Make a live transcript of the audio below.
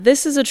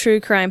This is a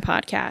true crime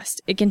podcast.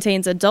 It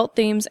contains adult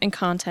themes and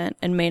content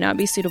and may not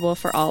be suitable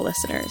for all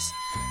listeners.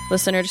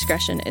 Listener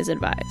discretion is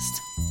advised.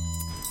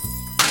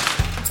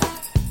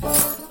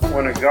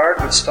 When a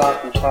guard would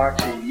stop and talk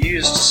to you, you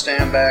used to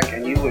stand back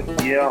and you would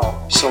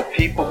yell so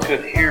people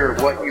could hear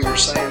what you were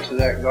saying to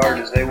that guard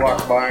as they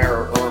walked by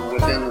or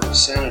within the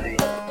vicinity.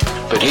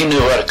 But he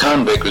knew what a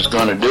convict was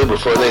going to do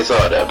before they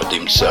thought of it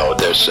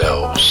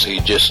themselves.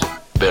 He'd just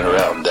been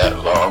around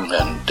that long,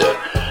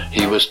 and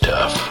he was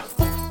tough.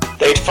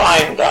 They'd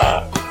find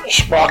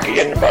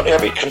Sprocky in about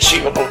every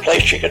conceivable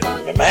place you could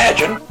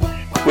imagine,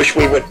 which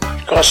we would,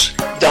 of course,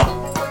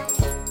 dump.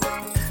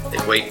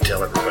 They'd wait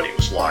until everybody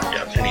was locked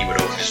up, and he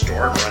would open his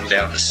door and run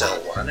down to cell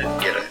one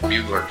and get a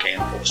bugler can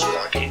full of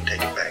Sprocky and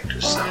take it back to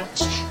his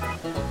cells.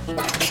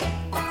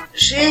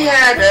 She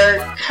had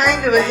a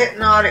kind of a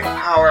hypnotic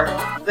power.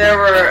 There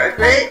were a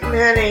great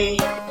many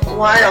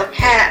wild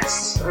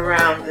cats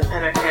around the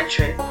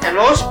penitentiary, and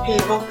most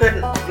people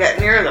couldn't get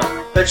near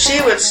them. But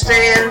she would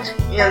stand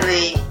in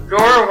the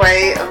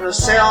doorway of the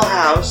cell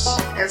house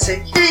and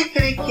say, "Kitty,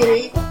 kitty,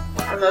 kitty,"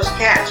 and those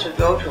cats would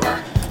go to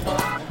her.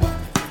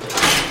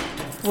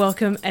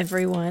 Welcome,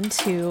 everyone,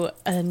 to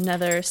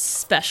another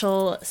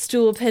special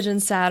Stool Pigeon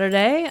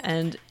Saturday,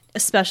 and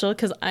special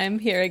because I'm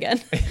here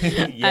again.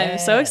 I'm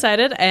so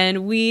excited,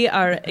 and we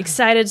are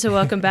excited to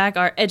welcome back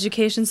our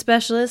education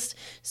specialist,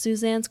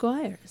 Suzanne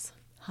Squires.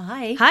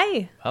 Hi.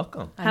 Hi.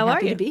 Welcome. How are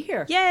happy you? to be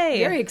here. Yay.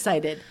 Very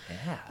excited.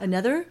 Yeah.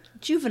 Another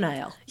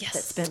juvenile Yes.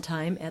 that spent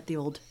time at the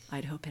old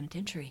Idaho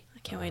Penitentiary. I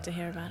can't wait to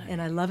hear about it.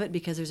 And I love it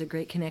because there's a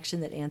great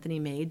connection that Anthony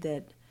made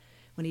that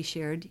when he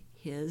shared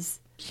his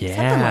Yeah.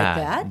 something like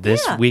that.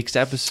 This Yeah. week's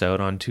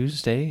episode on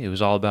Tuesday, it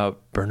was all about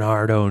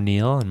Bernard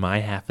O'Neill and my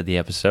half of the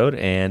episode,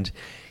 and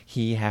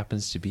he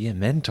happens to be a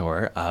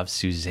mentor of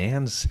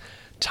Suzanne's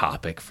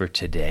topic for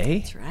today.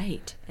 That's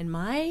right. And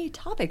my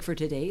topic for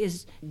today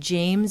is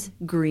James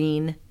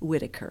Green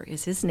Whitaker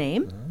is his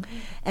name.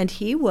 And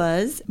he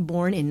was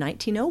born in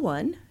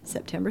 1901,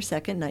 September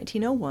 2nd,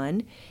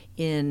 1901,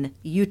 in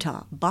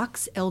Utah,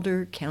 Box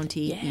Elder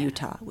County,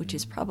 Utah, which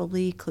is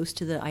probably close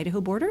to the Idaho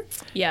border.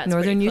 Yeah, it's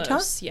northern pretty Utah.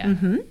 close, yeah.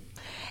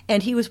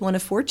 And he was one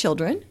of 4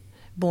 children,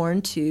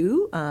 born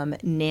to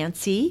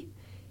Nancy,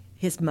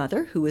 his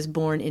mother, who was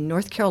born in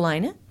North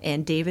Carolina,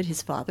 and David,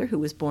 his father, who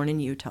was born in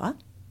Utah.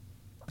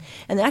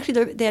 And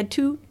actually, they had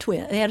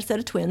They had a set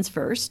of twins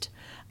first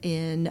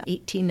in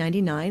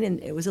 1899,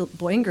 and it was a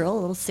boy and girl, a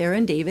little Sarah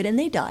and David, and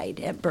they died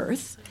at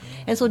birth.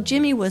 And so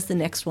Jimmy was the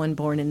next one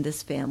born in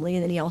this family,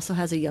 and then he also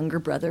has a younger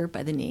brother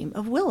by the name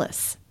of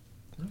Willis.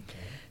 Okay.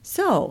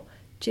 So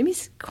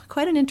Jimmy's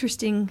quite an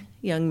interesting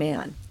young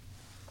man.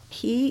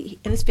 He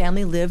and his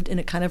family lived in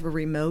a kind of a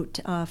remote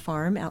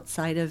farm out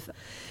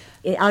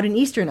in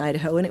eastern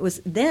Idaho, and it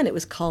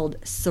was called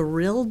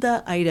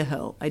Serilda,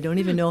 Idaho. I don't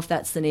even know if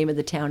that's the name of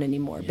the town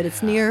anymore, but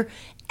it's near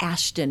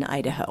Ashton,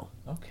 Idaho.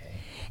 Okay.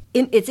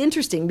 It's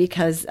interesting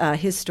because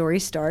his story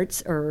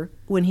starts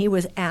when he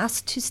was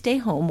asked to stay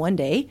home one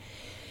day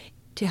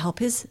to help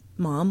his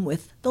mom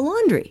with the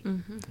laundry.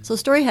 Mm-hmm. So the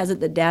story has it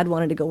that Dad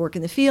wanted to go work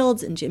in the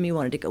fields, and Jimmy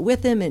wanted to go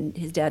with him, and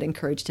his dad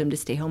encouraged him to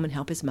stay home and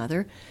help his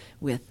mother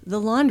with the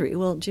laundry.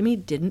 Well, Jimmy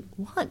didn't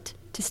want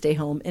to stay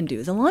home and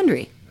do the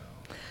laundry.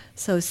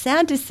 So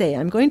sad to say,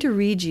 I'm going to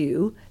read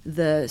you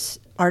the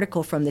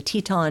article from the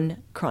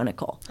Teton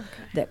Chronicle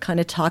that kind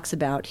of talks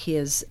about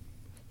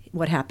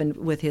what happened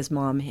with his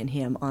mom and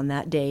him on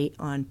that day,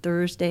 on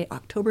Thursday,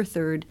 October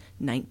 3rd,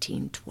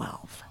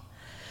 1912.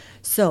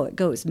 So it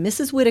goes,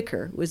 Mrs.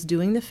 Whitaker was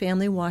doing the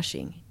family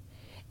washing,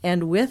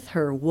 and with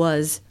her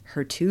was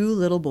her 2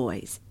 little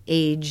boys,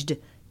 aged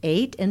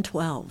 8 and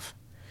 12.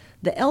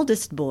 The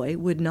eldest boy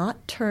would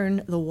not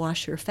turn the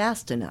washer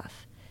fast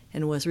enough,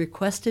 and was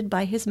requested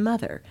by his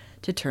mother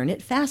to turn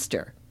it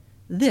faster.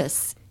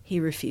 This he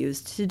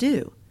refused to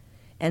do.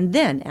 And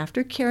then,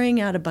 after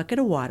carrying out a bucket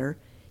of water,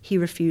 he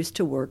refused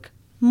to work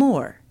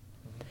more.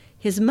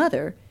 His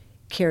mother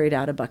carried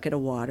out a bucket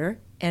of water,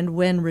 and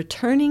when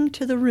returning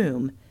to the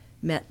room,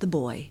 met the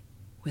boy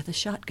with a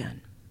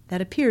shotgun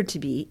that appeared to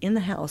be in the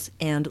house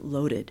and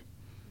loaded.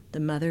 The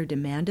mother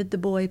demanded the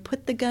boy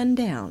put the gun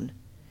down,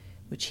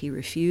 which he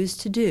refused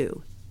to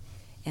do,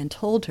 and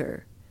told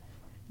her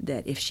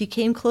that if she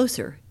came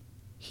closer,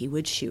 he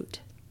would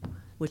shoot,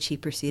 which he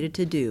proceeded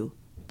to do,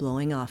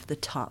 blowing off the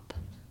top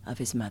of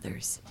his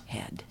mother's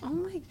head. Oh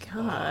my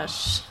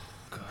gosh.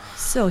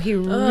 So he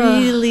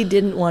really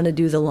didn't want to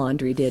do the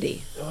laundry, did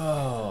he?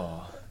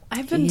 Oh.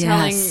 I've been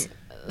telling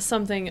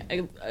something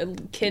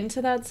akin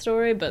to that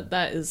story, but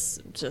that is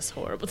just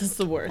horrible. This is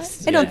the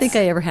worst. I don't think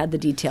I ever had the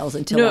details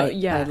until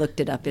I looked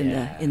it up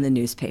in the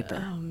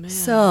newspaper. Oh man.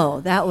 So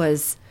that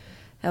was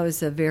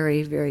a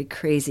very, very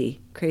crazy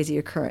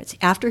occurrence.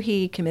 After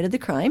he committed the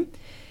crime,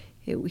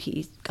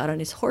 he got on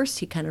his horse.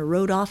 He kind of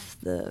rode off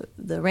the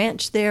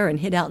ranch there and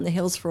hid out in the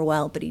hills for a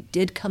while, but he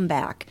did come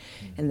back,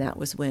 and that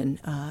was when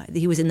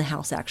he was in the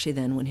house actually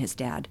then when his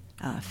dad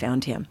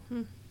found him.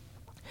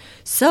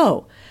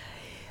 So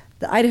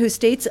the Idaho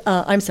State's,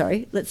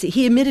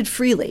 he admitted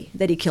freely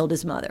that he killed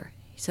his mother.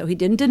 So he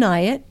didn't deny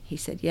it. He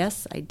said,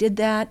 yes, I did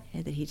that.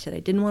 And then he said, I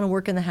didn't want to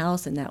work in the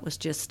house, and that was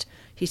just,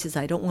 he says,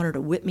 I don't want her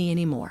to whip me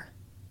anymore.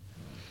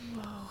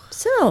 Whoa.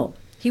 So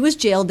he was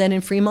jailed then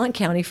in Fremont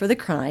County for the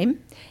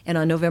crime, and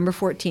on November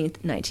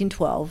 14th,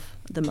 1912,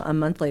 a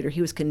month later, he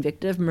was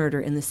convicted of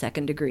murder in the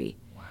second degree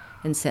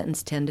and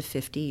sentenced 10 to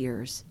 50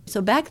 years.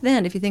 So back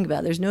then, if you think about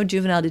it, there's no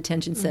juvenile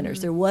detention centers.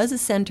 There was a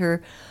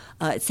center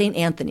at St.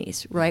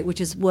 Anthony's, right,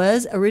 which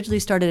was originally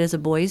started as a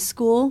boys'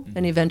 school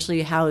and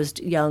eventually housed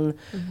young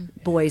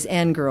boys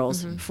and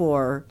girls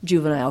for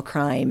juvenile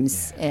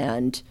crimes.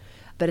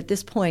 But at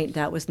this point,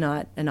 that was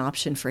not an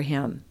option for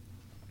him.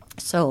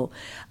 So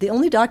the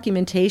only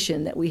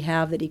documentation that we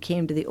have that he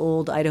came to the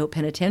old Idaho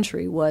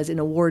Penitentiary was in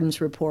a warden's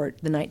report,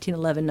 the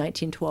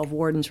 1911-1912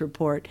 warden's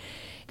report.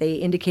 They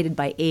indicated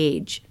by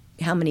age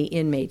how many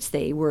inmates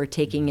they were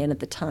taking in at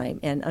the time.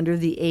 And under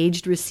the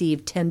aged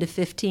received 10 to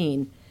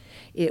 15,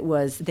 it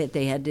was that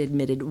they had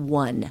admitted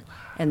one,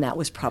 and that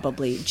was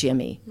probably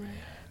Jimmy. Right.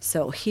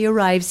 So he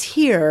arrives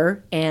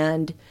here,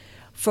 and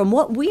from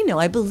what we know,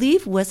 I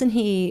believe, was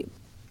he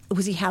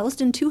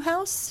housed in Two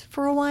House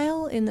for a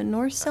while, in the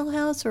North Cell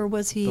House, or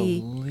was he? I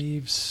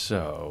believe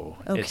so.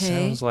 Okay. It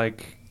sounds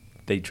like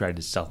they tried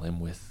to sell him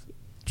with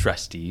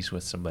trustees,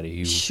 with somebody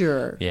who,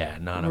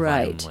 not a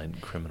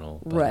violent criminal,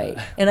 but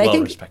and I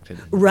think respected.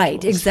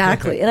 Right,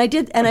 exactly. And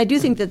I do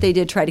think that they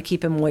did try to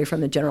keep him away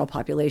from the general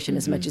population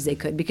as much as they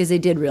could, because they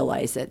did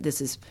realize that this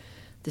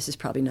is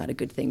probably not a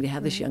good thing to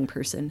have this young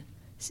person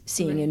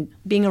seeing and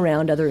being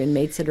around other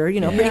inmates that are,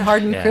 pretty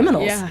hardened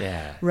criminals.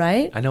 Yeah.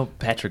 Right? I know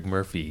Patrick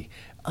Murphy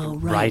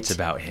writes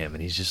about him,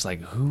 and he's just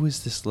like, who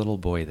is this little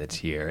boy that's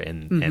here?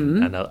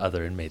 And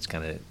other inmates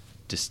kind of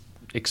just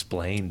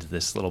explained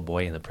this little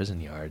boy in the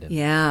prison yard.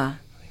 And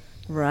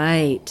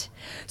right.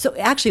 So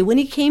actually, when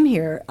he came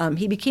here,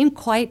 he became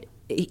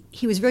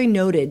he was very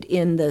noted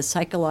in the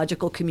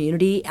psychological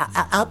community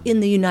out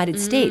in the United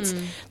States.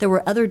 There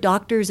were other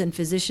doctors and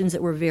physicians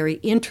that were very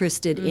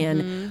interested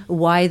in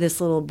why this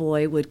little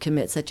boy would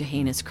commit such a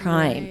heinous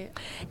crime. Right.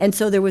 And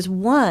so there was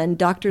one,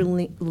 Dr.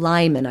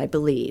 Lyman, I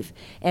believe,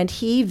 and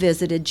he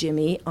visited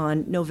Jimmy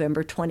on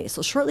November 20th.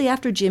 So shortly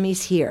after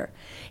Jimmy's here.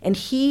 And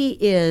he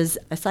is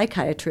a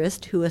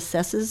psychiatrist who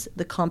assesses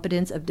the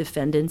competence of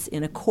defendants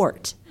in a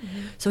court.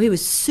 So he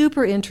was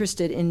super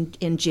interested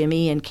in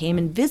Jimmy and came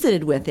and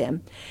visited with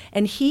him.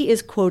 And he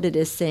is quoted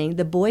as saying,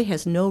 the boy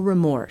has no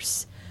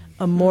remorse,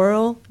 a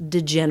moral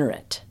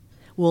degenerate,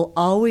 will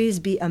always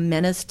be a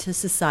menace to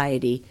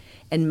society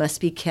and must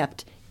be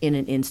kept in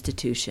an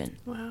institution.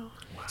 Wow.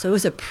 So it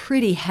was a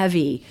pretty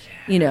heavy,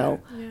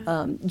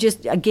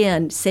 just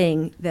again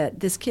saying that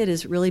this kid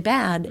is really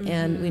bad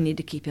and we need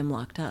to keep him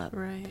locked up.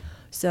 Right.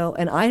 So,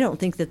 and I don't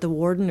think that the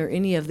warden or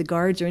any of the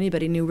guards or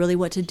anybody knew really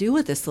what to do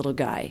with this little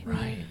guy.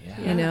 Right.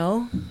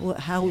 Yeah.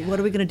 What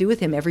are we going to do with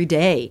him every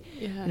day?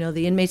 Yeah.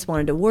 The inmates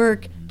wanted to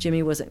work.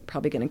 Jimmy wasn't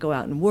probably going to go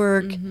out and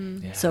work.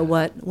 Yeah. So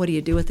what do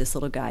you do with this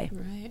little guy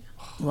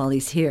while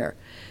he's here?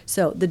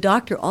 So the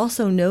doctor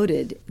also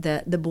noted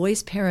that the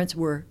boy's parents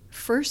were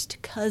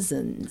first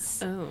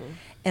cousins. Oh.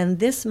 And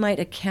this might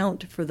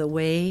account for the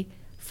way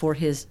for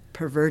his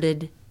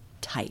perverted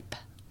type.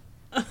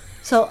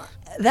 So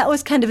that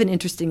was kind of an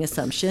interesting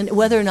assumption.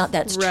 Whether or not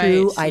that's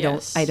true, I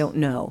don't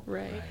know.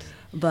 Right.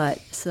 But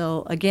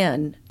so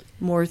again,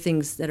 more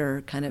things that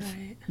are kind of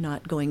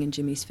not going in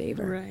Jimmy's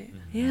favor. Right.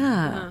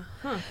 Yeah.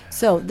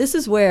 So this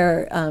is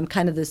where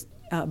kind of this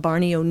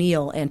Barney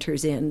O'Neill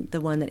enters in, the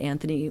one that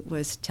Anthony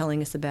was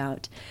telling us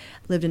about.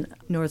 Lived in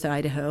North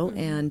Idaho,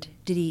 and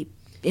did he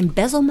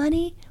embezzle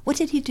money? What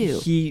did he do?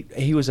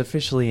 He was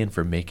officially in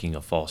for making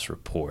a false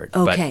report.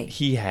 Okay. But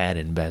he had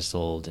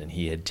embezzled, and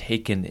he had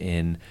taken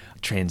in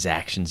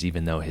transactions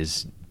even though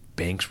his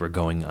banks were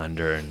going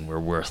under and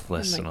were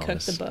worthless and all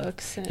this. The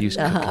books. He was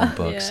cooking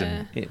books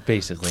and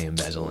basically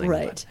embezzling.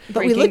 Right.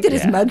 But we looked at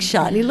his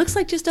mugshot, and he looks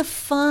like just a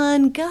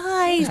fun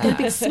guy. He's got a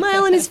big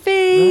smile on his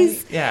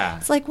face. Right. Yeah.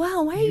 It's like,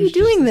 wow, why are you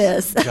doing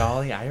this?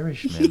 Jolly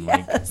Irishman.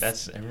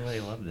 Yes. I really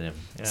loved him.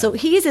 Yeah. So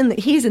he's in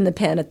the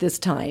pen at this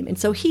time, and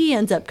so he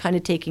ends up kind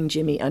of taking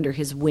Jimmy under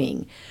his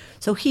wing.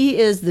 So he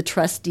is the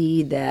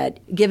trustee that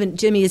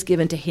Jimmy is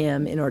given to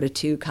him in order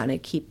to kind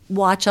of keep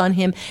watch on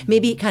him,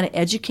 maybe kind of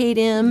educate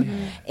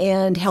him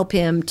and help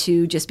him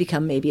to just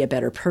become maybe a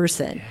better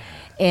person.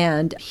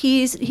 And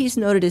he's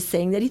noted as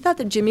saying that he thought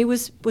that Jimmy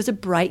was a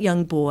bright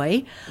young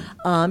boy.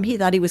 He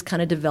thought he was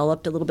kind of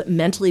developed a little bit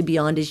mentally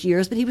beyond his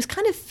years, but he was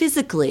kind of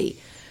physically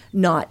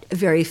not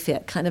very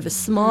fit, kind of a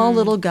small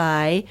little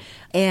guy,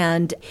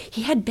 and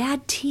he had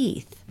bad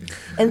teeth.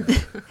 And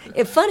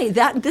it's funny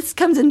that this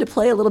comes into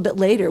play a little bit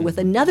later with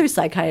another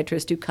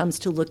psychiatrist who comes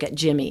to look at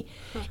Jimmy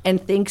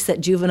and thinks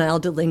that juvenile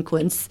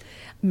delinquents,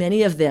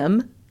 many of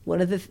them,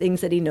 one of the things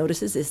that he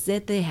notices is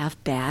that they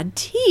have bad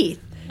teeth.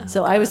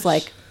 So I was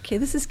like, okay,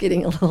 this is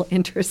getting a little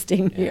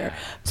interesting here.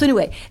 So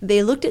anyway,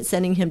 they looked at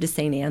sending him to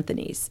St.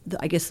 Anthony's.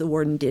 I guess the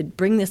warden did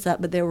bring this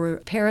up, but there were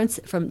parents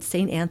from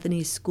St.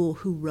 Anthony's school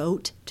who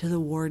wrote to the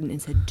warden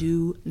and said,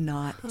 do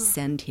not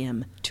send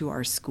him to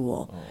our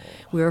school.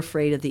 We're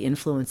afraid of the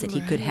influence that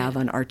he could have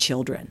on our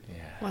children.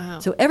 Wow.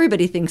 So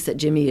everybody thinks that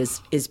Jimmy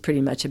is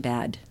pretty much a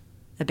bad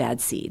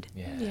seed.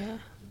 Yeah.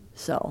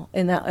 So,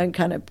 and that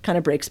kind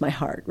of breaks my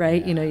heart,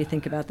 right? Yeah. You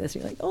think about this,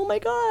 and you're like, oh my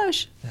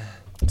gosh.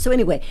 So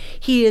anyway,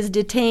 he is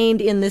detained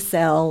in the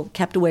cell,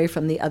 kept away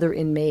from the other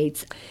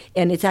inmates,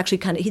 and it's actually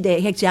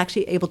he's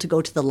actually able to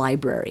go to the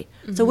library.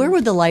 So where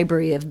would the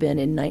library have been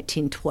in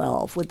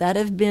 1912? Would that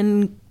have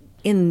been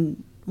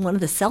in one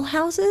of the cell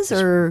houses,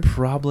 or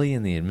Probably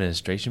in the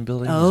administration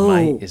building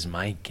Oh. is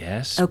my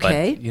guess.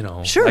 Okay.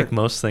 But, Sure. like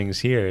most things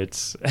here,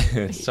 it's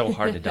so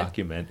hard to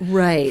document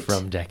Right.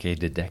 from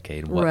decade to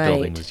decade what Right.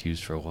 building was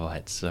used for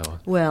what. So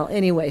Well,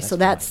 anyway, so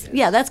That's my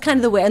guess. that's kind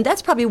of the way, and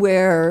that's probably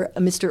where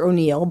Mr.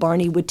 O'Neill,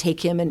 Barney, would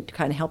take him and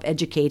kind of help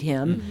educate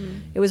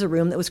him. It was a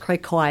room that was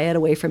quite quiet,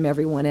 away from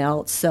everyone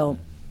else. So,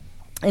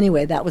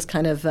 anyway, that was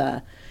kind of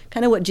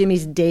what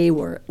Jimmy's day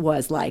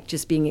was like,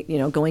 just being,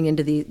 going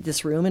into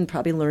this room and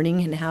probably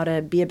learning and how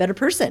to be a better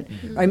person,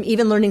 or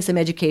even learning some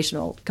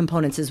educational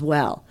components as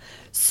well.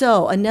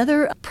 So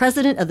another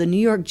president of the New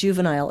York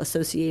Juvenile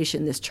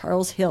Association, this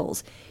Charles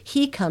Hills,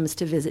 he comes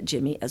to visit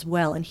Jimmy as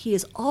well, and he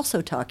is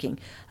also talking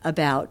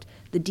about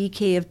the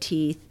decay of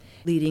teeth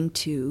leading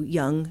to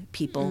young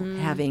people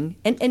having,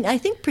 and I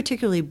think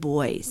particularly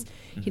boys.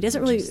 They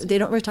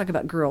don't really talk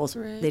about girls.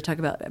 Right. They talk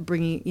about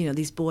bringing,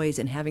 these boys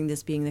and having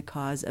this being the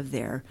cause of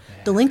their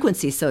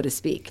delinquency, so to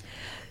speak.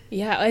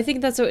 Yeah, I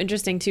think that's so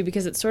interesting too,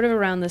 because it's sort of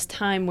around this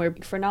time where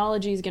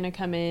phrenology is going to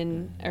come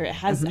in, or it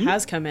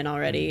has come in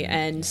already,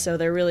 and so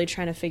they're really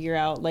trying to figure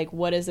out like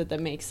what is it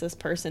that makes this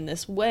person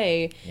this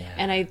way. Yeah.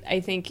 And I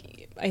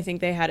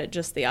think they had it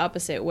just the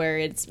opposite, where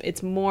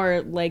it's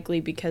more likely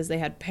because they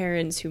had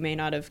parents who may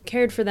not have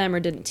cared for them or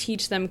didn't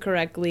teach them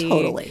correctly.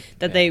 Totally.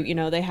 That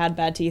they had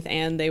bad teeth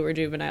and they were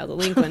juvenile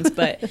delinquents,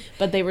 but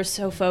they were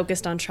so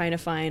focused on trying to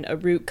find a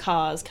root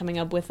cause, coming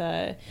up with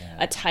a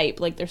type.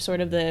 Like they're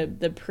sort of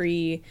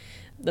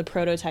the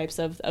prototypes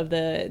of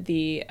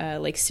the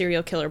like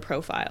serial killer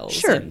profiles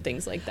Sure. and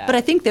things like that. But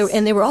I think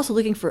they were also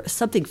looking for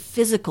something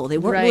physical. They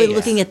weren't really Right.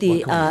 looking at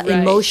the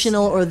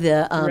emotional or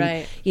the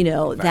Right. that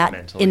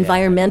Environmental,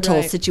 environmental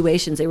Right.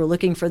 situations. They were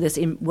looking for this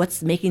in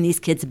what's making these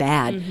kids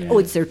bad. Oh,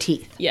 it's their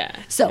teeth. Yeah.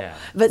 So,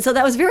 Yeah. so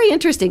that was very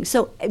interesting.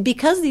 So,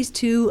 because these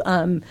two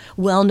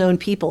well-known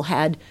people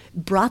had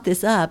brought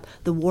this up,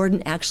 the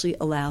warden actually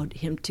allowed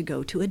him to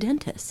go to a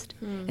dentist,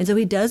 and so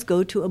he does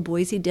go to a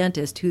Boise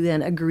dentist, who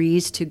then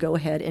agrees to go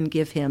ahead and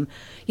give him,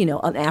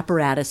 an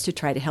apparatus to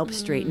try to help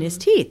straighten his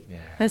teeth. Yeah.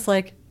 And it's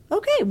like,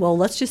 okay, well,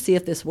 let's just see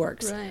if this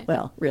works. Right.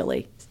 Well,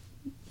 really,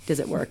 does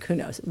it work? Who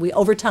knows?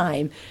 Over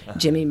time,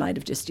 Jimmy might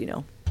have just,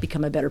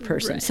 become a better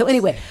person. Right. So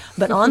anyway,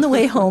 but on the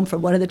way home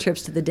from one of the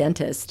trips to the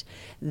dentist,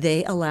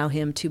 they allow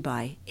him to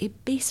buy a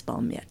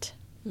baseball mitt.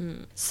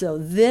 So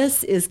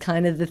this is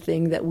kind of the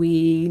thing that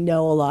we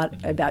know a lot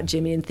about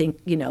Jimmy, and think,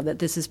 that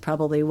this is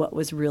probably what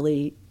was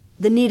really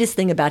the neatest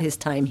thing about his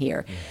time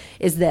here,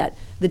 is that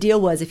the deal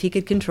was if he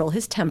could control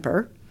his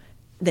temper,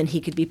 then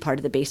he could be part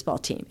of the baseball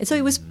team. And so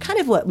he was kind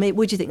of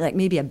would you think, like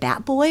maybe a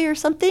bat boy or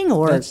something?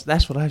 Or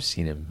that's what I've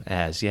seen him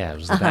as. Yeah, it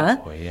was the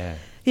bat boy. Yeah.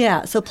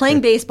 Yeah, so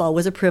playing baseball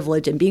was a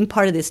privilege, and being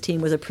part of this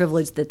team was a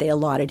privilege that they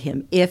allotted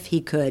him if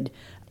he could,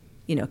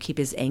 keep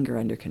his anger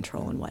under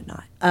control and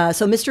whatnot.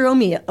 So Mr.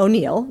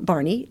 O'Neill,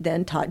 Barney,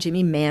 then taught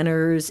Jimmy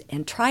manners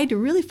and tried to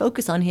really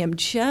focus on him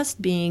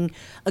just being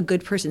a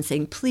good person,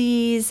 saying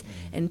please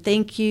and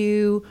thank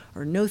you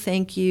or no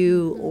thank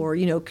you, or,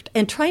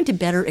 and trying to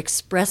better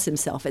express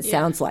himself, it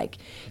sounds like.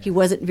 He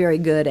wasn't very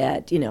good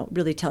at,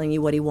 really telling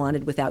you what he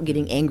wanted without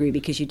getting angry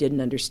because you didn't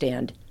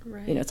understand.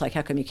 Right. It's like,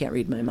 how come you can't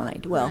read my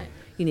mind? Well, Right.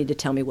 you need to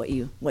tell me what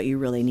you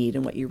really need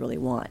and what you really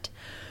want.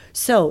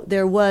 So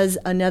there was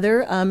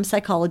another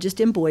psychologist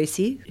in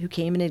Boise who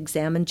came and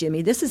examined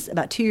Jimmy. This is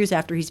about 2 years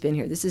after he's been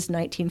here. This is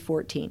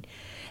 1914.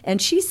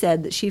 And she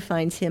said that she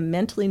finds him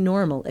mentally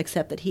normal,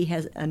 except that he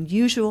has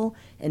unusual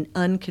and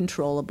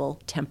uncontrollable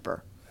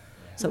temper.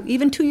 So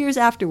even 2 years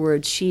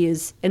afterwards, she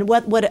is, and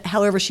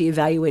however she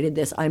evaluated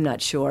this, I'm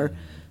not sure,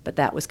 but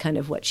that was kind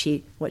of what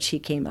she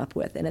came up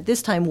with. And at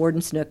this time,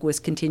 Warden Snook was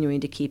continuing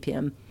to keep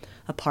him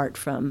apart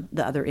from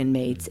the other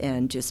inmates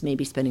and just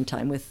maybe spending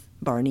time with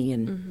Barney.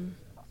 And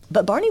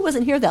but Barney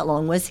wasn't here that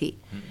long, was he?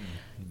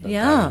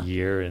 About a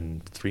year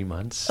and 3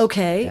 months.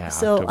 Okay, Yeah,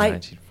 so October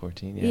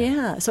 1914.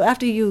 Yeah. So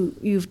after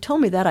you've told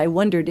me that, I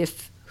wondered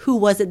who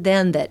was it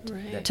then that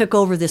Right. took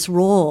over this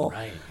role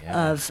Right,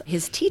 yeah. of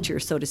his teacher,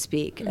 so to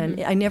speak. And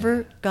I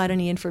never got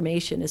any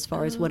information as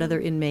far as what other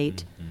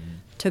inmate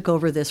took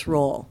over this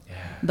role. Yeah.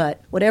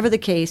 But whatever the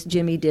case,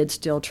 Jimmy did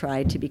still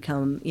try to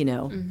become,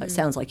 it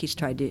sounds like he's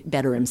tried to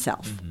better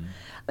himself.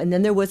 And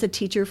then there was a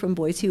teacher from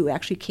Boise who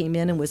actually came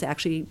in and was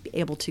actually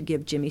able to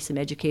give Jimmy some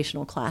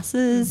educational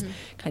classes,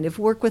 kind of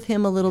work with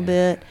him a little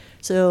bit.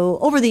 So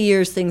over the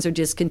years, things are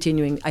just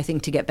continuing, I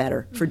think, to get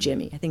better for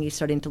Jimmy. I think he's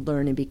starting to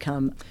learn and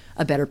become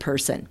a better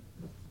person.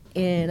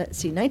 In,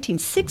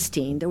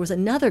 1916, there was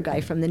another guy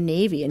from the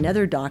Navy,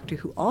 another doctor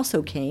who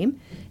also came,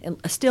 and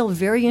still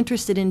very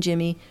interested in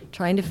Jimmy,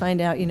 trying to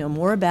find out,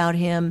 more about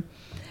him.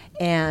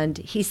 And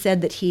he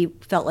said that he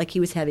felt like he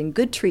was having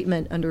good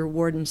treatment under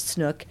Warden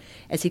Snook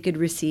as he could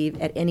receive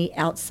at any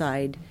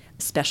outside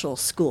special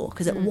school.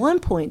 Because at one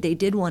point they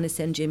did want to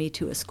send Jimmy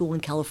to a school in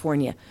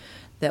California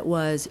that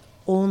was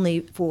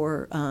only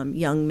for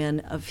young men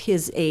of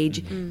his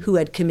age who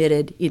had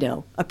committed,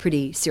 a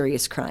pretty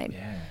serious crime.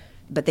 Yeah.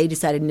 But they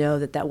decided no,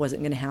 that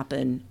wasn't going to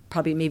happen.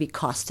 Probably maybe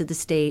cost to the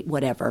state,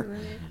 whatever.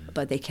 Right.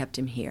 But they kept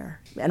him here.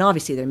 And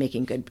obviously they're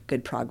making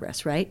good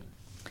progress, right?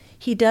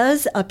 He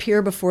does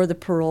appear before the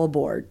parole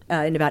board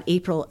in about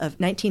April of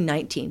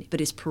 1919, but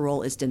his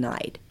parole is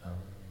denied. Oh.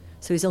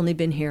 So he's only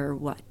been here,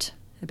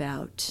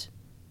 about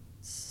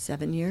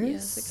 7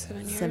 years? Yeah,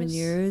 6-7 years. 7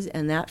 years,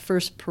 and that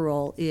first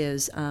parole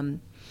is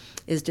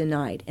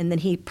denied. And then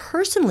he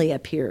personally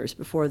appears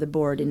before the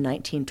board in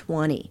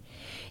 1920,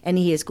 and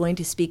he is going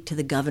to speak to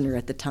the governor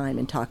at the time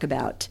and talk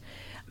about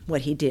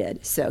what he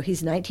did. So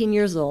he's 19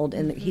 years old,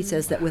 and he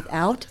says that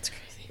without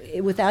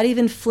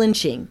even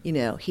flinching,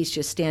 he's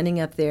just standing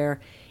up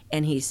there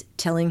and he's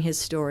telling his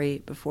story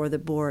before the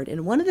board.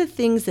 And one of the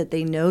things that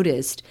they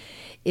noticed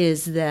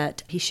is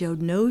that he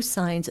showed no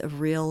signs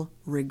of real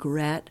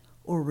regret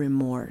or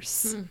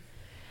remorse.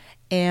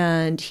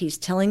 And he's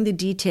telling the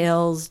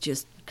details,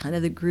 just kind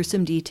of the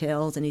gruesome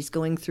details, and he's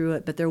going through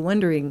it, but they're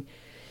wondering,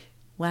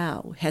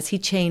 wow, has he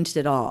changed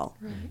at all?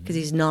 Because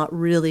he's not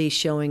really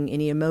showing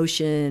any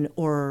emotion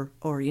or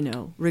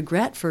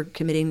regret for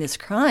committing this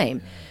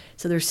crime.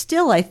 So they're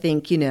still, I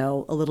think,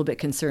 a little bit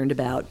concerned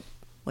about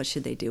what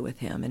should they do with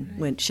him and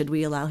when should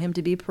we allow him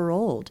to be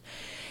paroled.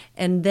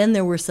 And then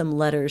there were some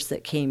letters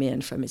that came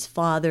in from his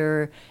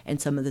father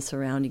and some of the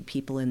surrounding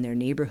people in their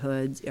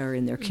neighborhoods or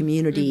in their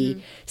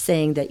community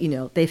saying that,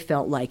 they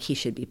felt like he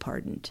should be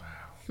pardoned. Wow.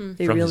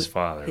 From his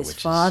father. His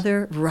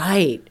father,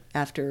 right,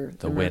 after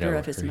the murder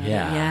of his mother.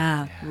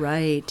 Yeah,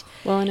 right.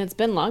 Well, and it's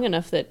been long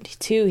enough that,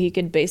 too, he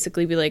could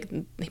basically be like,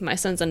 my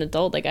son's an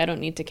adult, I don't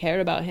need to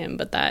care about him.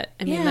 But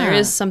there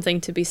is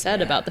something to be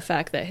said about the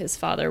fact that his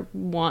father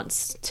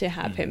wants to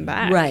have him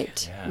back.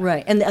 Right,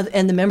 right.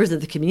 And the members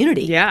of the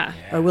community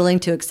are willing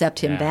to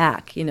accept him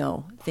back,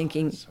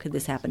 thinking, could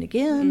this happen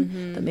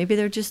again? But maybe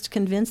they're just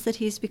convinced that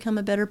he's become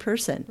a better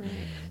person. Right.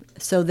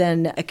 So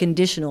then a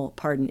conditional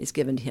pardon is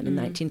given to him in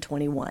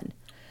 1921.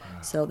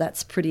 Wow. So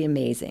that's pretty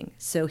amazing.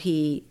 So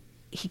he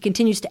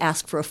continues to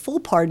ask for a full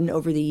pardon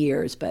over the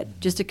years,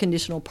 but just a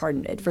conditional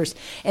pardon at first.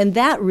 And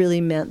that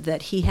really meant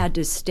that he had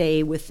to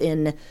stay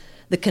within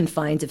the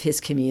confines of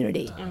his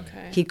community.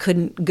 Okay. He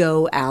couldn't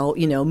go out,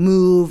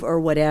 move or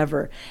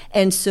whatever.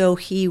 And so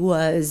he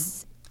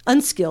was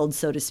unskilled,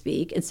 so to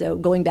speak. And so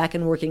going back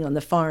and working on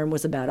the farm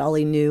was about all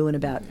he knew and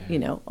about,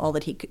 all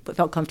that he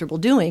felt comfortable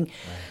doing. Right.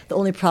 The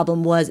only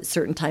problem was at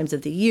certain times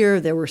of the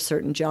year, there were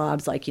certain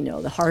jobs like,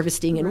 the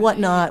harvesting and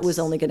whatnot was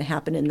only going to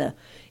happen in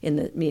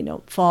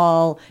the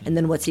fall. And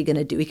then what's he going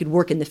to do? He could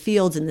work in the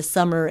fields in the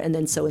summer. And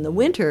then so in the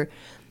winter,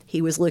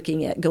 he was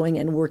looking at going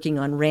and working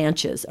on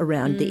ranches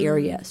around the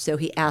area. So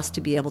he asked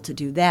to be able to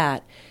do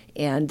that.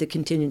 And the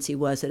contingency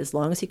was that as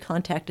long as he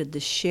contacted the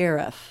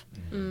sheriff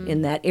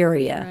in that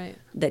area,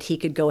 that he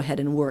could go ahead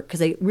and work, because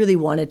they really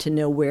wanted to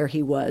know where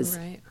he was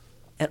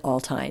at all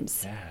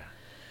times. Yeah.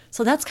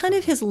 So that's kind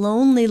of his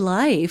lonely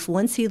life.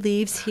 Once he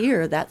leaves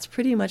here, that's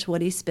pretty much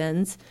what he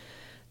spends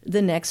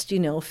the next,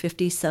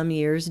 50-some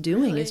years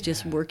doing, is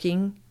just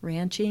working,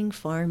 ranching,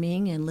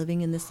 farming, and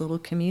living in this little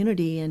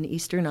community in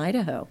eastern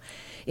Idaho.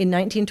 In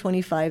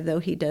 1925, though,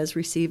 he does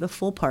receive a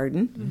full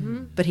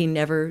pardon, but he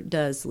never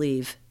does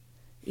leave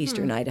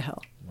eastern Idaho.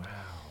 Wow.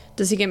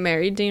 Does he get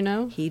married, do you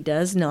know? He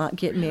does not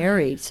get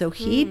married. So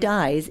he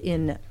dies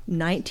in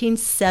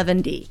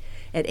 1970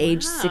 at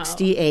age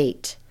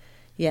 68.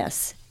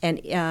 Yes. And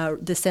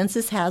the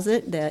census has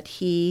it that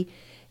he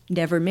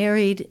never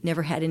married,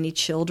 never had any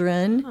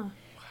children,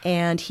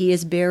 and he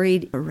is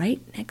buried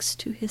right next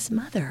to his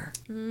mother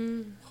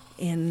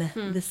in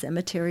the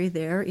cemetery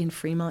there in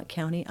Fremont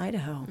County,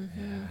 Idaho.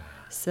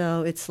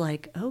 So it's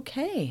like,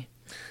 okay.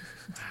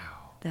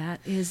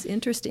 That is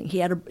interesting. He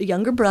had a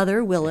younger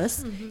brother,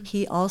 Willis.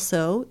 He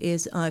also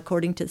is,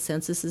 according to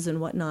censuses and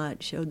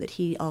whatnot, showed that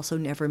he also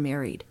never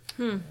married.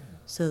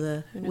 So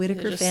the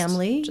Whitaker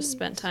family just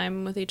spent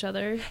time with each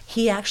other.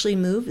 He actually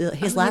moved.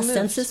 His last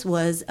census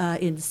was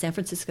in San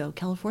Francisco,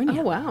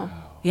 California. Oh, wow.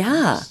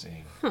 Yeah.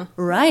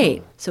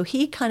 Right. So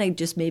he kind of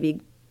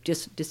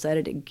just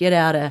decided to get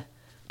out of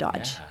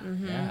Dodge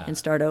and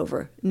start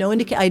over.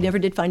 I never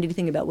did find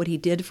anything about what he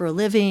did for a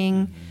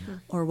living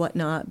or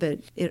whatnot, but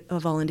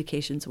of all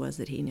indications was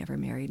that he never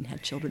married and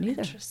had children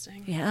either.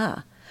 Interesting.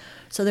 Yeah.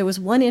 So there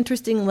was one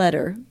interesting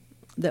letter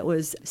that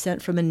was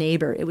sent from a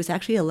neighbor. It was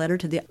actually a letter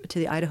to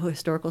the Idaho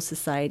Historical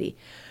Society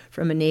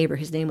from a neighbor.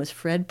 His name was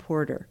Fred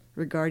Porter,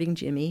 regarding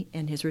Jimmy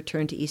and his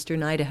return to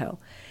eastern Idaho.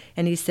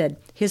 And he said,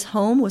 his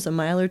home was a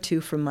mile or two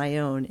from my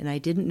own, and I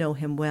didn't know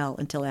him well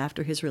until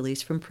after his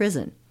release from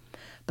prison.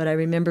 But I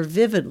remember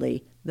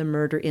vividly the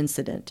murder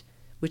incident,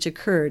 which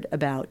occurred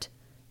about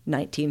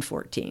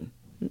 1914.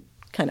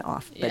 Kind of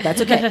off, but that's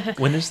okay.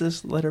 When is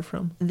this letter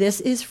from? This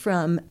is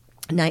from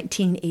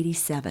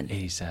 1987.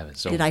 87.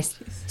 So Did I?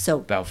 So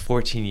about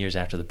 14 years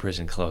after the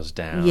prison closed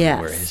down. Yes.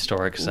 We're a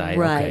historic site.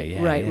 Right, Okay,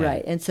 yeah, right, yeah.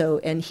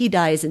 right. And he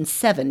dies in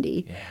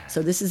 70. Yeah.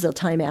 So this is a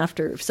time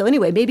after. So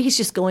anyway, maybe he's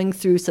just going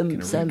through some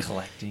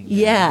recollecting.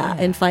 Yeah,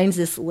 and finds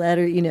this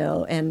letter,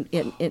 and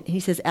he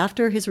says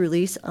after his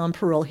release on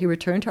parole, he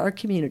returned to our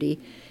community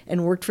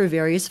and worked for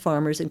various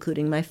farmers,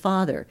 including my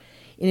father.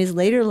 In his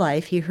later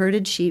life, he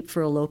herded sheep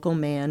for a local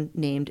man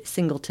named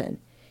Singleton.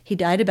 He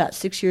died about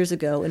 6 years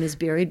ago and is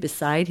buried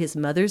beside his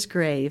mother's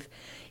grave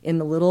in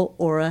the Little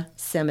Ora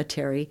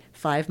Cemetery,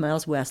 5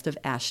 miles west of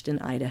Ashton,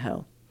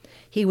 Idaho.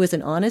 He was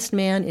an honest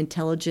man,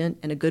 intelligent,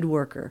 and a good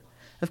worker.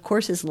 Of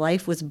course, his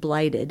life was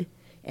blighted,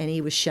 and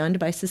he was shunned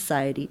by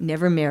society,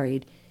 never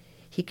married.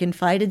 He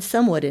confided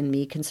somewhat in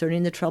me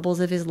concerning the troubles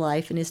of his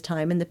life and his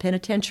time in the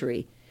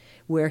penitentiary,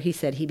 where he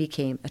said he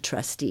became a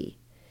trustee.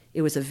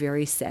 It was a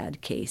very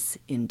sad case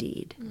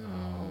indeed.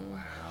 Oh,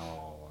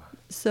 wow.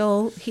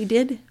 So he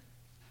did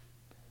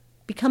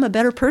become a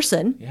better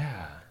person.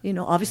 Yeah.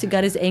 Obviously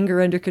got his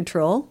anger under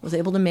control, was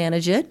able to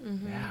manage it,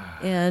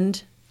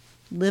 and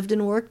lived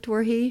and worked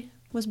where he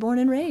was born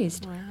and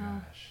raised.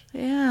 Wow. I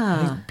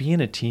Yeah. think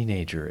being a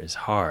teenager is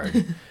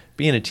hard.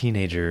 Being a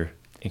teenager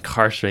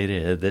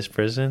incarcerated at this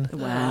prison.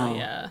 Wow.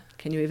 Yeah.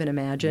 Can you even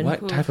imagine?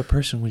 What type of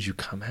person would you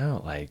come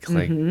out like?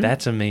 Like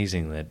that's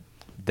amazing that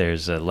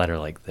there's a letter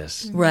like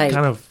this. Right.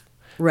 Kind of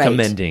Right.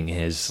 commending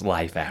his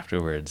life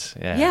afterwards.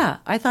 Yeah. Yeah,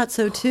 I thought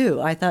so too.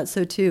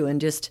 And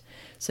just,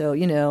 so,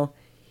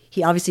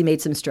 he obviously made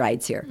some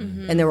strides here.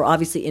 And there were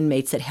obviously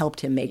inmates that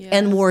helped him make,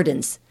 and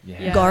wardens.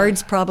 Yeah.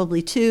 Guards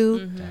probably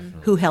too,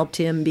 who helped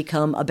him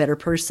become a better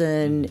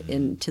person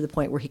and to the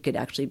point where he could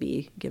actually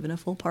be given a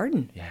full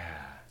pardon Yeah.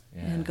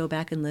 Yeah. and go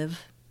back and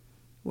live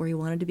where he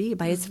wanted to be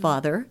by his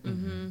father,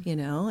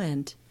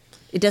 and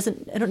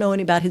I don't know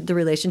any about the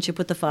relationship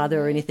with the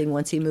father or anything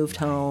once he moved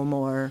home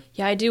or.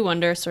 Yeah, I do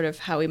wonder sort of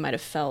how he might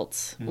have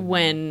felt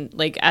when,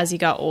 like, as he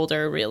got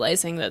older,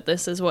 realizing that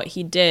this is what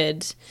he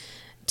did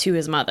to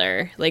his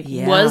mother. Like,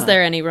 was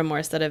there any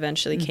remorse that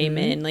eventually came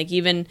in? Like,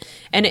 even,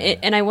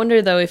 and I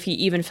wonder, though, if he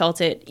even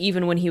felt it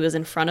even when he was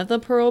in front of the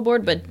parole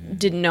board, but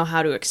didn't know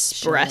how to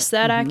express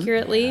that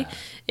accurately.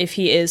 If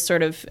he is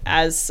sort of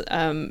as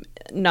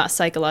not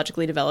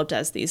psychologically developed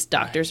as these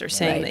doctors are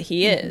saying that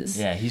he is.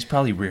 Yeah, he's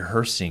probably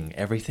rehearsing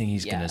everything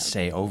he's going to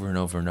say over and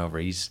over and over.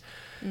 He's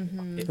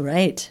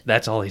Right.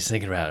 That's all he's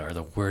thinking about are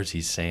the words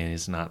he's saying.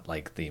 It's not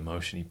like the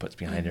emotion he puts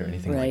behind it or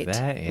anything like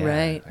that.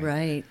 Yeah,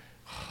 Right.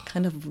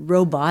 Kind of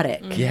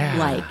robotic, but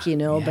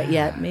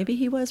yet maybe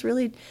he was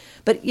really,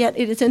 but yet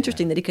it is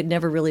interesting that he could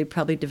never really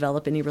probably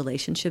develop any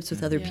relationships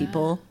with other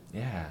people.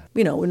 Yeah.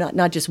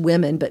 Not just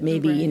women, but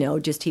maybe,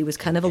 just he was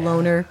kind of a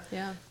loner,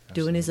 Yeah.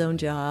 doing his own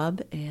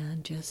job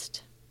and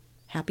just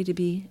happy to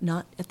be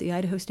not at the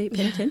Idaho State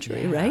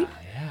Penitentiary, right?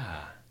 Yeah.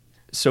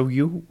 So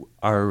you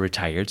are a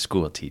retired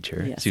school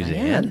teacher, Yes, I Suzanne.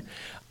 am.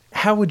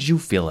 How would you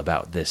feel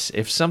about this?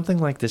 If something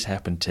like this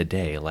happened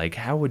today, like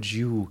how would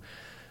you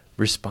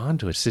respond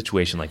to a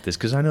situation like this?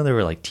 Because I know there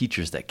were like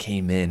teachers that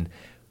came in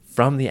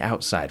from the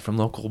outside, from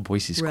local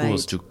Boise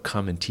schools to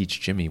come and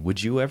teach Jimmy.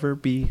 Would you ever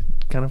be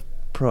kind of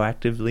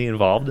proactively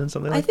involved in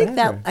something like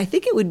that? I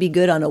think it would be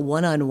good on a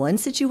one-on-one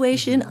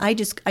situation. I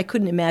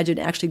couldn't imagine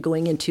actually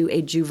going into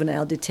a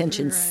juvenile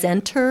detention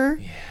center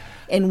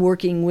and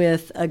working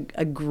with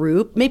a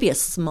group, maybe a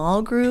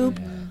small group.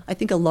 I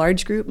think a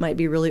large group might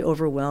be really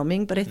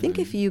overwhelming, but I think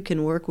if you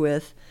can work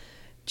with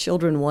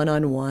children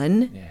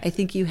one-on-one, I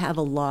think you have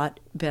a lot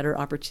better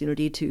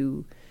opportunity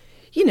to,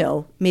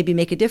 maybe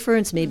make a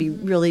difference, maybe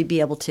really be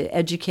able to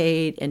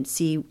educate and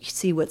see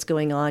what's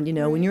going on.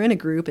 When you're in a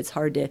group, it's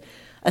hard to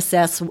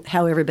assess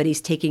how everybody's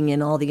taking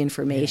in all the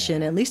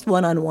information. At least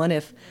one-on-one,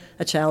 if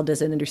a child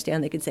doesn't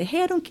understand, they can say,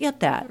 "Hey, I don't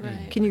get that.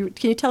 Can you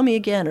tell me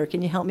again, or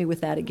can you help me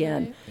with that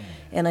again?"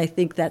 And I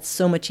think that's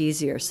so much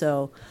easier.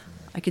 So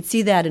I could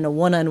see that in a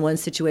one-on-one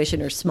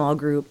situation or small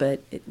group,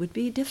 but it would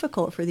be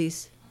difficult for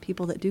these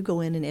people that do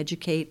go in and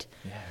educate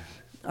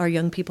our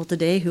young people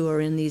today who are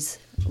in these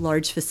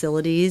large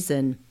facilities.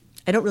 And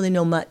I don't really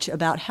know much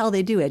about how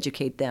they do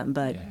educate them,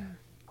 but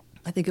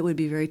I think it would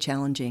be very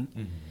challenging,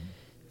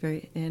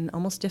 and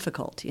almost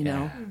difficult,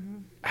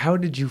 How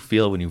did you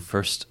feel when you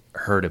first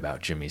heard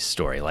about Jimmy's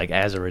story? Like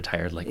as a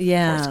retired,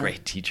 fourth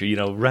grade teacher,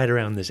 right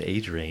around this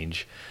age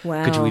range.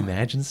 Wow. Could you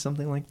imagine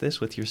something like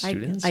this with your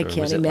students? I or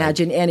can't was it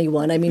imagine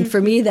anyone. I mean, for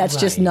me, that's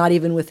just Right. not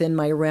even within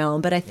my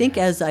realm. But I think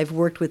as I've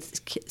worked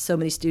with so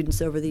many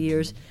students over the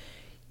years,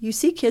 you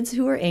see kids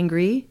who are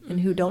angry and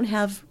who don't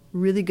have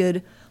really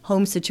good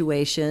home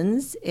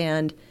situations,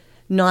 and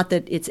not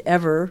that it's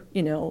ever,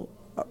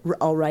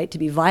 all right to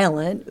be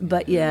violent,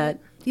 but yet,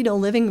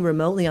 living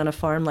remotely on a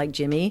farm like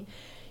Jimmy,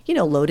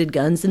 loaded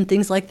guns and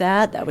things like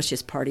that, that was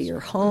just part of your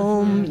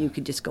home. You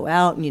could just go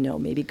out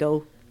and, maybe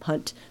go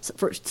hunt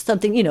for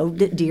something,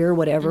 deer,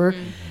 whatever.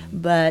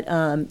 But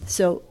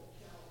so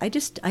I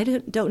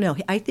don't know.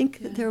 I think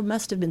that there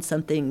must have been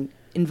something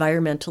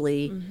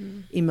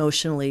environmentally,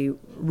 emotionally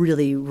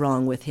really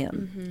wrong with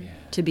him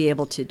to be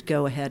able to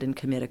go ahead and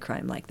commit a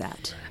crime like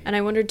that. And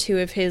I wondered too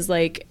if his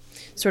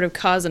sort of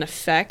cause and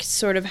effect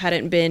sort of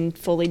hadn't been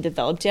fully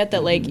developed yet,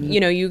 that like, you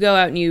know, you go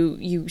out and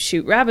you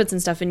shoot rabbits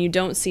and stuff and you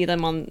don't see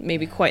them on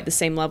maybe quite the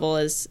same level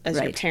as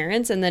your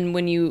parents. And then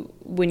when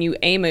you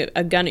aim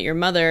a gun at your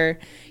mother,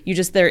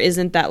 there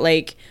isn't that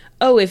like,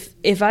 oh,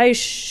 if I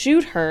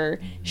shoot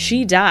her,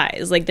 she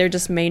dies. Like there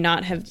just may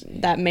not have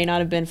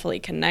been fully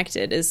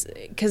connected, is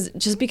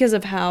because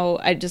of how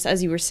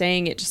as you were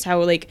saying it, just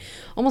how like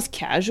almost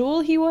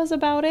casual he was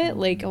about it,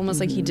 like almost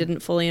like he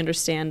didn't fully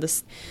understand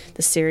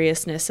the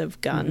seriousness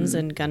of guns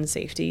and gun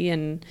safety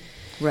and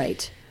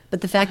right. But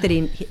the fact that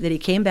he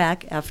came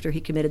back after he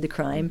committed the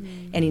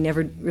crime and he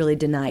never really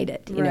denied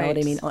it, you know what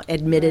I mean,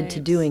 admitted to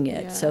doing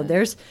it. Yeah. So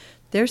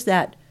there's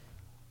that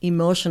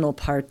emotional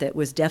part that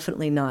was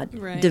definitely not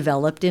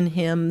developed in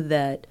him,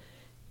 that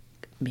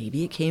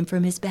maybe it came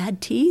from his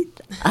bad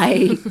teeth.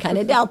 I kind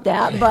of doubt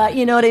that, but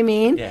you know what I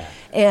mean? Yeah.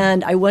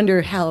 And I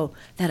wonder how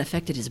that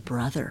affected his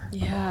brother.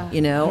 Yeah.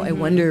 You know, I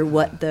wonder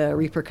what the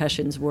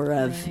repercussions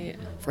were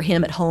for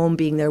him at home,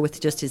 being there with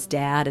just his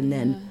dad, and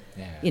then,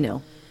 you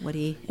know, what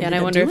he ended and I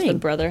up wonder doing. if the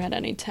brother had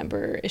any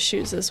temper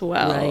issues as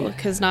well,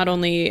 because not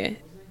only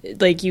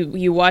like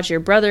you watch your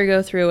brother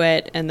go through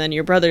it and then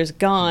your brother's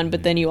gone,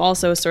 but then you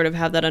also sort of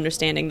have that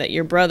understanding that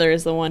your brother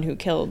is the one who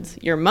killed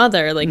your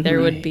mother. Like there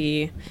would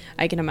be,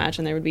 I can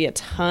imagine there would be a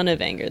ton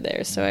of anger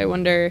there. So I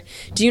wonder,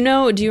 do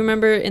you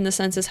remember in the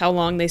census how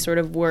long they sort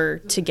of were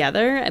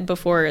together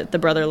before the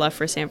brother left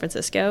for San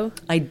Francisco?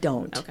 I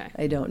don't. Okay.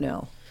 I don't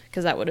know.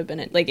 Because that would have been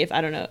it. Like, if,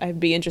 I don't know, it'd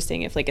be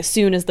interesting if, like, as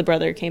soon as the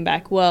brother came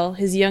back, well,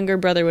 his younger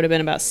brother would have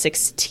been about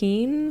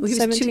 16, well, he was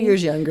 17? 2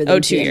 years younger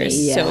than Jimmy. 2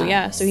 years.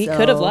 Yeah. So he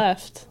could have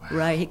left.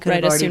 Right, he could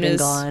have already been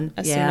gone.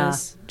 As soon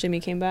as Jimmy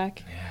came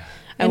back. Yeah.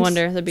 I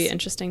wonder, that'd be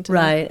interesting to know.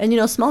 Right, and, you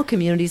know, small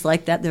communities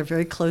like that, they're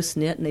very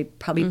close-knit, and they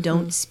probably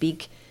don't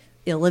speak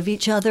ill of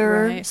each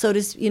other,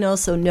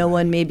 so no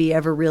one maybe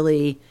ever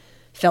really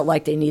felt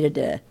like they needed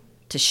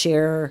to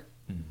share.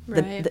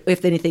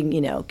 If anything,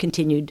 you know,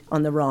 continued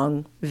on the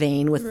wrong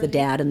vein with the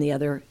dad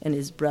and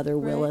his brother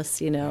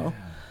Willis, you know.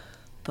 Yeah.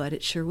 But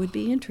it sure would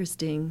be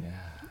interesting.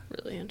 Yeah.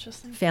 Really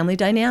interesting. Family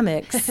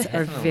dynamics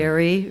are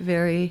very,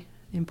 very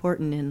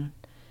important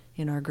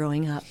in our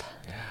growing up.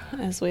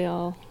 Yeah. As we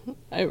all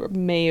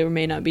may or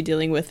may not be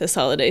dealing with this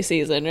holiday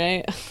season,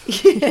 right?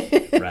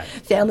 Right.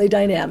 Family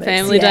dynamics.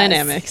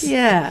 Dynamics.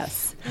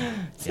 Yes.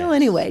 So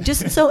anyway,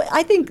 so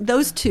I think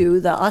those two,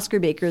 the Oscar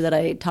Baker that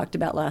I talked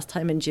about last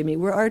time and Jimmy,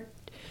 were our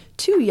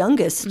two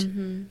youngest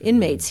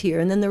inmates here,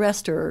 and then the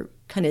rest are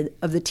kind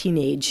of the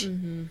teenage,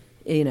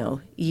 you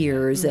know,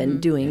 years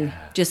and doing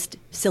just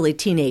silly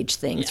teenage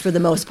things for the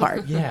most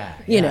part.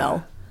 You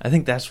know. I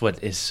think that's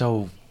what is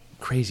so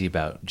crazy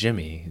about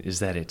Jimmy, is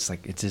that it's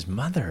like it's his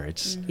mother.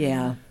 It's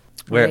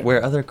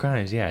where other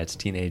crimes, it's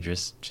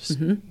teenagers just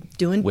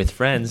doing with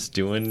friends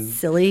doing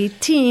silly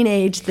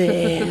teenage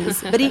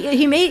things. But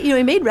he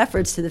made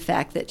reference to the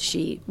fact that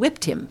she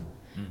whipped him.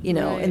 You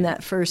know, in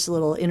that first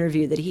little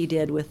interview that he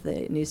did with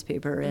the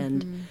newspaper,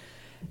 and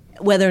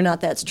whether or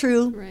not that's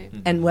true,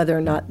 and whether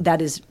or not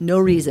that is no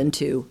reason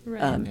to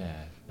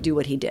do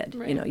what he did.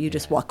 You know, you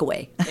just walk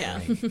away.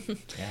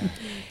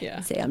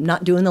 Say, I'm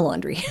not doing the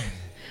laundry.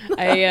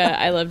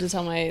 I love to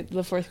tell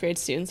the fourth grade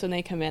students when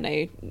they come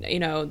in,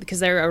 because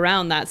they're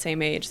around that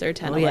same age, they're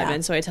 10,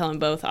 11, so I tell them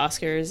both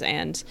Oscar's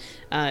and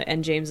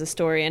James's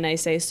story, and I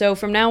say, so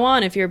from now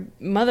on, if your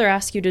mother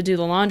asks you to do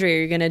the laundry,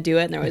 are you going to do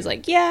it? And they're always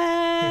like,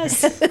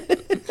 yes!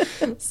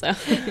 So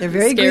they're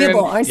very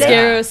agreeable, aren't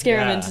they? Scare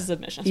them into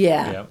submission.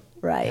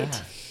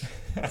 Right.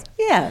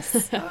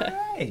 Yes. All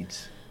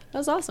right. That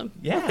was awesome.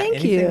 Yeah. Well,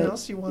 thank you. Anything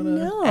else you want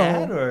to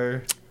add,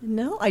 or?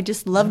 No, I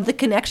just loved the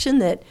connection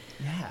that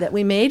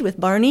we made with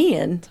Barney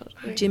and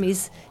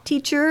Jimmy's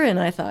teacher, and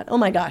I thought, oh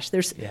my gosh,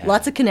 there's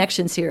lots of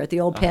connections here at the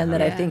Old Pen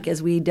that I think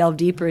as we delve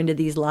deeper into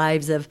these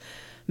lives of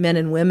men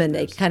and women,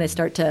 they kind of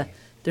start to,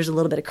 there's a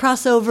little bit of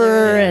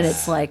crossover, and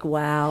it's like,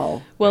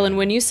 wow. Well, and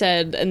when you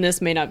said, and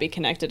this may not be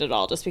connected at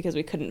all just because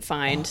we couldn't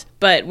find,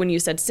 but when you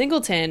said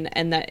Singleton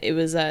and that it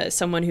was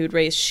someone who'd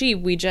raised sheep,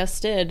 we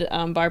just did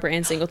Barbara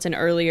Ann Singleton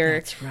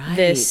earlier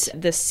this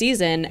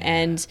season,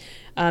 and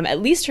at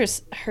least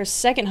her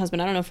second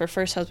husband, I don't know if her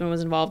first husband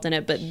was involved in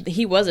it, but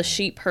he was a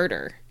sheep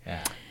herder.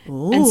 Yeah.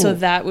 Ooh. And so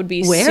that would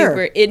be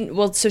super.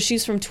 So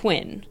she's from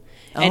Twin.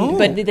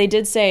 But they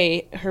did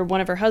say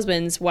one of her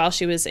husbands, while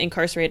she was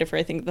incarcerated for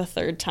I think the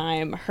third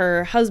time,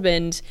 her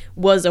husband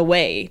was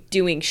away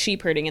doing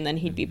sheep herding, and then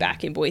he'd be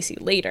back in Boise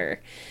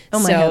later. Oh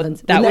my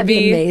heavens! That would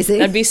be amazing.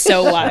 That'd be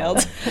so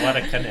wild. What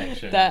a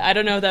connection! I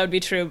don't know if that would be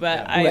true,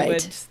 but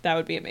that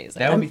would be amazing.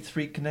 That would be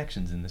 3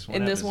 connections in this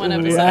one.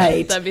 Episode,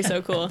 right? That'd be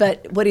so cool.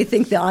 But what do you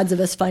think the odds of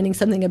us finding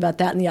something about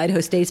that in the Idaho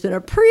Statesman are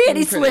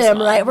pretty slim,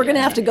 small, right? We're going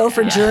to have to go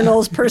for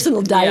journals,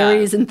 personal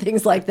diaries, and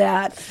things like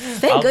that.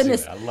 Thank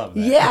goodness. I love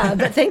that. Yeah,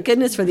 but thank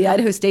goodness for the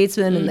Idaho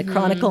Statesman and the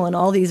Chronicle and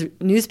all these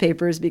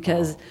newspapers,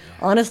 because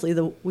honestly,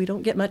 we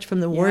don't get much from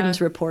the warden's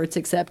reports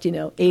except,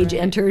 age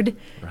entered,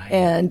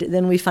 and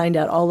then we find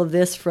out all of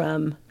this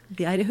from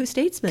the Idaho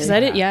Statesman. Because I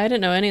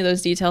didn't know any of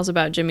those details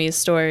about Jimmy's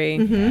story.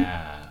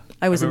 Mm-hmm.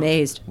 I was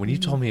amazed. When you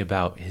told me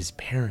about his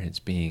parents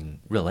being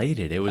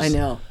related, it was... I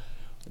know.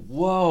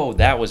 Whoa,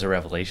 that was a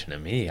revelation to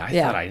me. I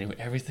Yeah. thought I knew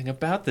everything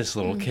about this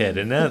little kid.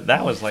 And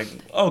that was like,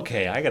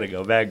 okay, I got to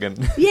go back and...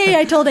 Yay,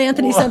 I told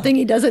Anthony something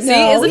he doesn't know.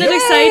 See, isn't it Yay,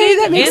 exciting?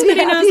 That makes me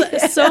Anthony happy.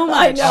 knows so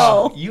I much.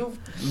 know.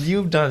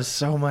 You've done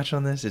so much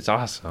on this. It's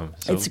awesome.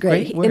 So It's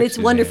great. work, And it's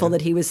wonderful Suzanne.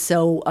 that he was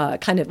so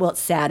it's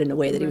sad in a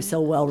way that he was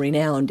so well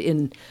renowned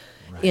in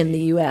the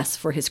U.S.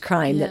 for his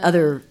crime that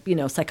other,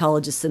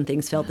 psychologists and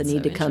things felt the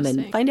need to come and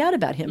interesting. find out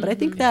about him. But I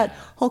think that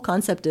whole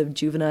concept of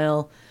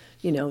juvenile,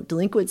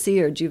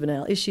 delinquency or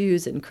juvenile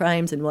issues and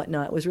crimes and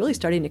whatnot was really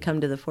starting to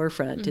come to the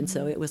forefront. And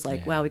so it was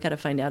like, wow, we got to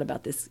find out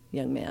about this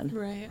young man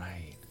Right.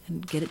 Right.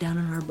 and get it down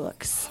in our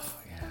books.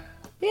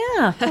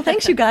 Yeah. Well,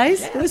 thanks, you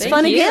guys. It was thank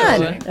fun you. again.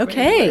 Great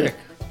Okay. work.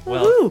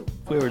 Well, Woohoo.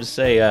 if we were to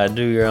say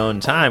do your own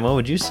time, what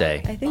would you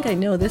say? I think I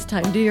know this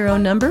time. Do your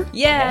own number.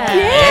 Yeah.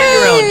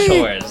 And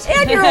your own chores.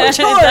 And your own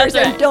chores. That's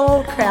right. And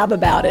don't crab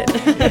about it.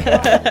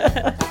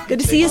 Good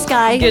to see you,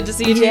 Sky. Good to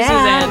see you too, Yeah.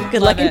 Suzanne.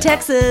 Good Love luck in it.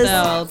 Texas.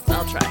 No,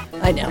 I'll try.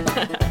 I know.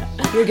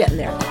 You're getting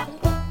there.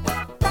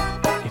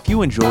 If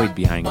you enjoyed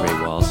Behind Gray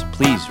Walls,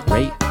 please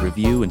rate,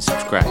 review, and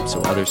subscribe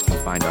so others can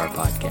find our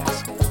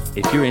podcast.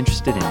 If you're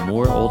interested in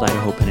more Old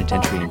Idaho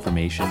Penitentiary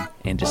information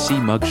and to see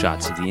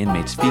mugshots of the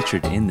inmates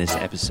featured in this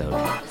episode,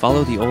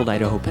 follow the Old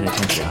Idaho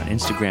Penitentiary on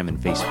Instagram and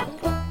Facebook.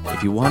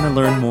 If you want to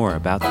learn more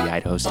about the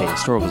Idaho State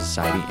Historical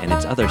Society and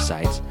its other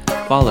sites,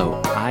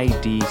 follow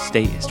ID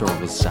State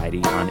Historical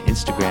Society on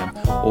Instagram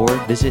or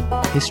visit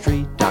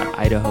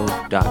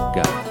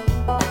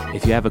history.idaho.gov.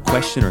 If you have a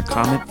question or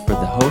comment for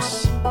the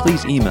hosts,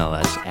 please email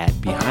us at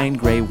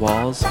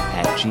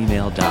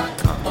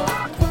behindgraywalls@gmail.com.